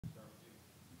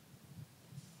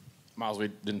Miles, we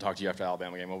didn't talk to you after the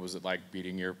Alabama game. What was it like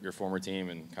beating your former team,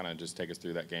 and kind of just take us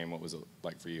through that game? What was it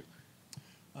like for you?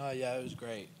 Yeah, it was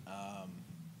great.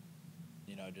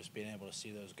 Just being able to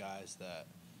see those guys that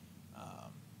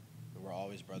were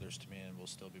always brothers to me and will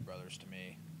still be brothers to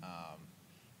me.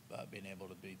 But being able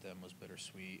to beat them was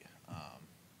bittersweet.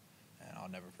 And I'll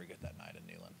never forget that night in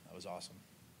Neyland. That was awesome.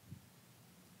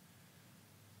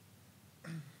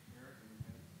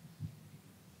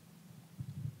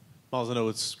 Miles, I know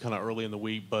it's kind of early in the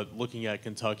week, but looking at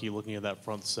Kentucky, looking at that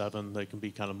front seven, they can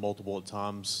be kind of multiple at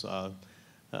times.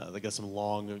 They got some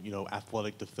long,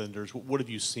 athletic defenders. What have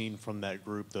you seen from that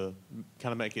group to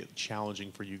kind of make it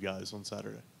challenging for you guys on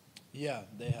Saturday? Yeah,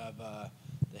 they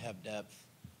have depth.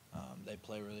 They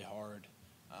play really hard.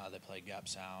 They play gap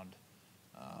sound.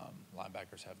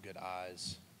 Linebackers have good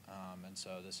eyes. And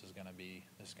so this is going to be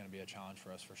a challenge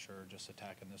for us for sure, just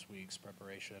attacking this week's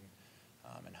preparation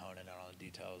and honing in on the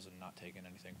details and not taking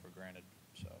anything for granted.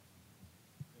 So,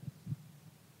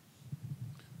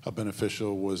 how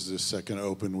beneficial was this second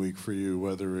open week for you,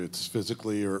 whether it's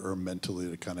physically or mentally,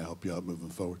 to kind of help you out moving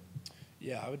forward?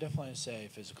 Yeah, I would definitely say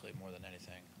physically more than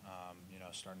anything.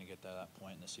 Starting to get to that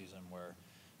point in the season where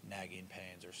nagging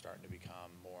pains are starting to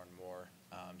become more and more.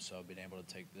 So being able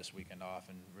to take this weekend off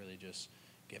and really just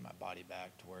get my body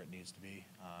back to where it needs to be,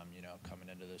 coming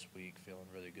into this week feeling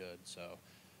really good. So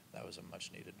that was a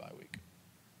much needed bye week.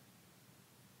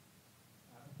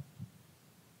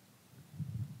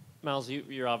 Miles,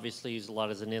 you're obviously used a lot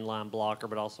as an inline blocker,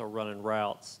 but also running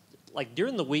routes. Like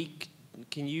during the week,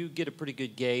 can you get a pretty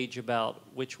good gauge about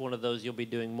which one of those you'll be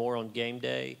doing more on game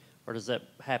day, or does that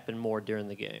happen more during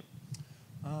the game?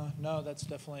 No, that's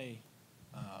definitely,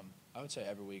 I would say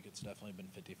every week it's definitely been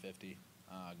 50-50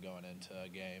 going into a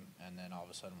game, and then all of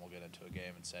a sudden we'll get into a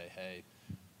game and say, hey,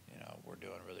 we're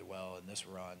doing really well in this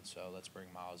run, so let's bring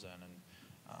Miles in and,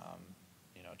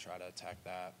 try to attack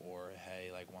that. Or, hey,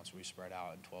 like once we spread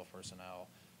out in 12 personnel,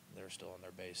 they're still in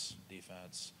their base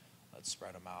defense. Let's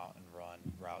spread them out and run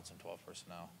routes in 12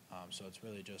 personnel. So it's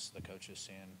really just the coaches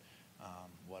seeing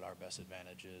what our best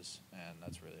advantage is, and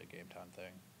that's really a game time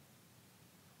thing.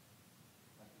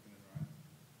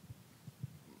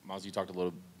 Miles, you talked a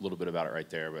little bit about it right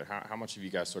there, but how much have you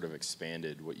guys sort of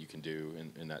expanded what you can do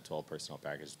in that 12 personnel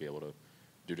package to be able to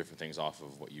do different things off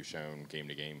of what you've shown game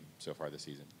to game so far this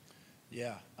season?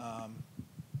 Yeah,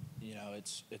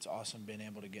 it's awesome being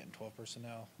able to get in 12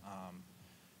 personnel,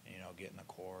 get in the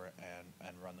core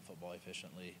and run the football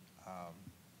efficiently.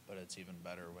 But it's even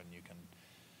better when you can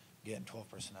get in 12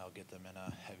 personnel, get them in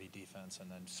a heavy defense, and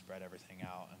then spread everything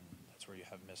out, and that's where you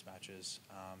have mismatches.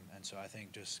 And so I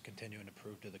think just continuing to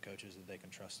prove to the coaches that they can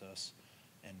trust us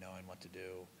and knowing what to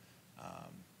do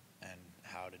and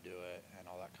how to do it and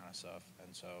all that kind of stuff.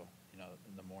 And so,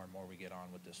 the more and more we get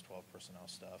on with this 12 personnel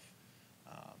stuff,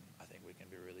 I think we can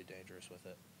be really dangerous with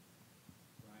it.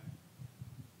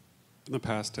 In the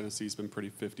past, Tennessee's been pretty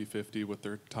 50-50 with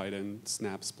their tight end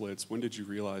snap splits. When did you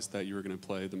realize that you were going to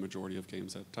play the majority of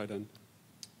games at tight end?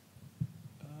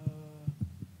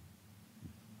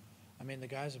 The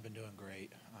guys have been doing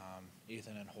great.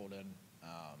 Ethan and Holden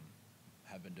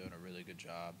have been doing a really good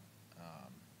job.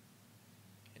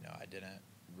 I didn't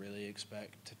really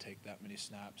expect to take that many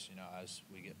snaps, as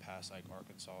we get past like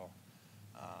Arkansas.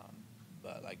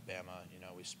 But like Bama,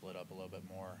 we split up a little bit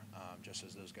more just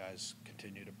as those guys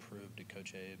continue to prove to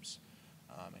Coach Abe's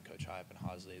and Coach Hype and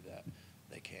Hosley that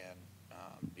they can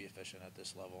be efficient at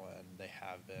this level, and they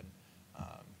have been.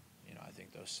 I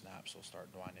think those snaps will start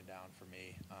winding down for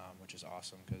me, which is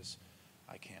awesome because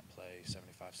I can't play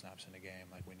 75 snaps in a game.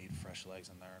 Like, we need fresh legs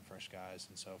in there and fresh guys,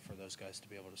 and so for those guys to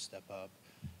be able to step up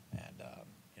and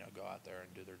go out there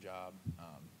and do their job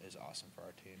is awesome for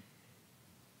our team.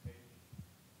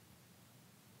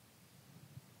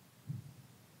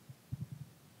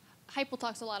 Heupel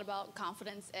talks a lot about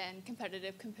confidence and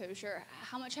competitive composure.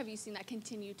 How much have you seen that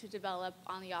continue to develop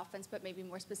on the offense, but maybe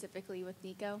more specifically with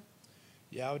Nico?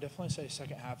 Yeah, I would definitely say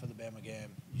second half of the Bama game,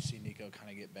 you see Nico kind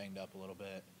of get banged up a little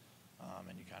bit,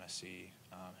 and you kind of see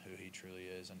who he truly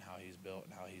is and how he's built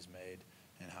and how he's made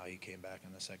and how he came back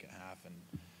in the second half and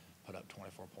put up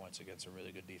 24 points against a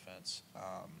really good defense.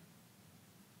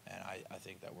 And I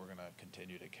think that we're going to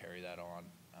continue to carry that on,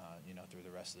 through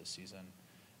the rest of the season.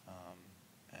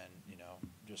 And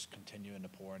just continuing to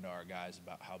pour into our guys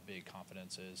about how big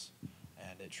confidence is,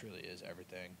 and it truly is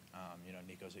everything.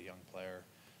 Nico's a young player,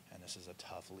 and this is a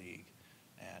tough league.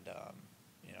 And,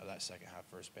 that second half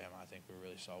versus Bama, I think we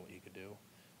really saw what he could do.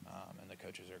 And the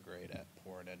coaches are great at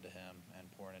pouring into him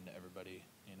and pouring into everybody,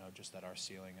 just that our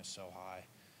ceiling is so high.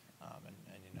 And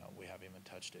we haven't even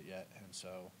touched it yet. And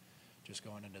so, just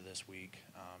going into this week,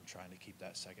 trying to keep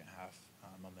that second half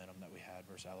momentum that we had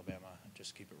versus Alabama and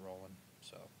just keep it rolling.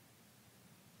 So.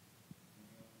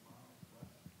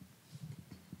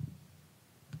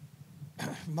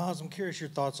 Miles, I'm curious your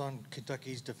thoughts on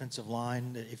Kentucky's defensive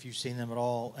line, if you've seen them at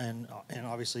all, and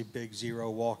obviously big Zero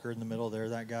Walker in the middle there.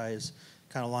 That guy is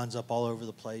kind of lines up all over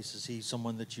the place. Is he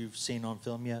someone that you've seen on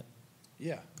film yet?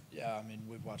 Yeah. I mean,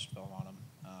 we've watched film on him.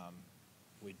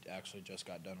 We actually just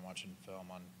got done watching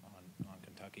film on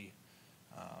Kentucky.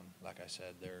 Like I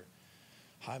said, they're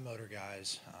high motor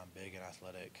guys, big and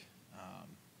athletic,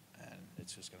 and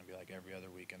it's just going to be like every other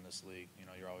week in this league. You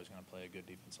know, you're always going to play a good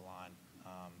defensive line.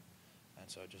 And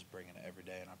so just bringing it every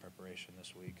day in our preparation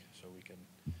this week so we can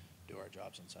do our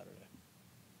jobs on Saturday.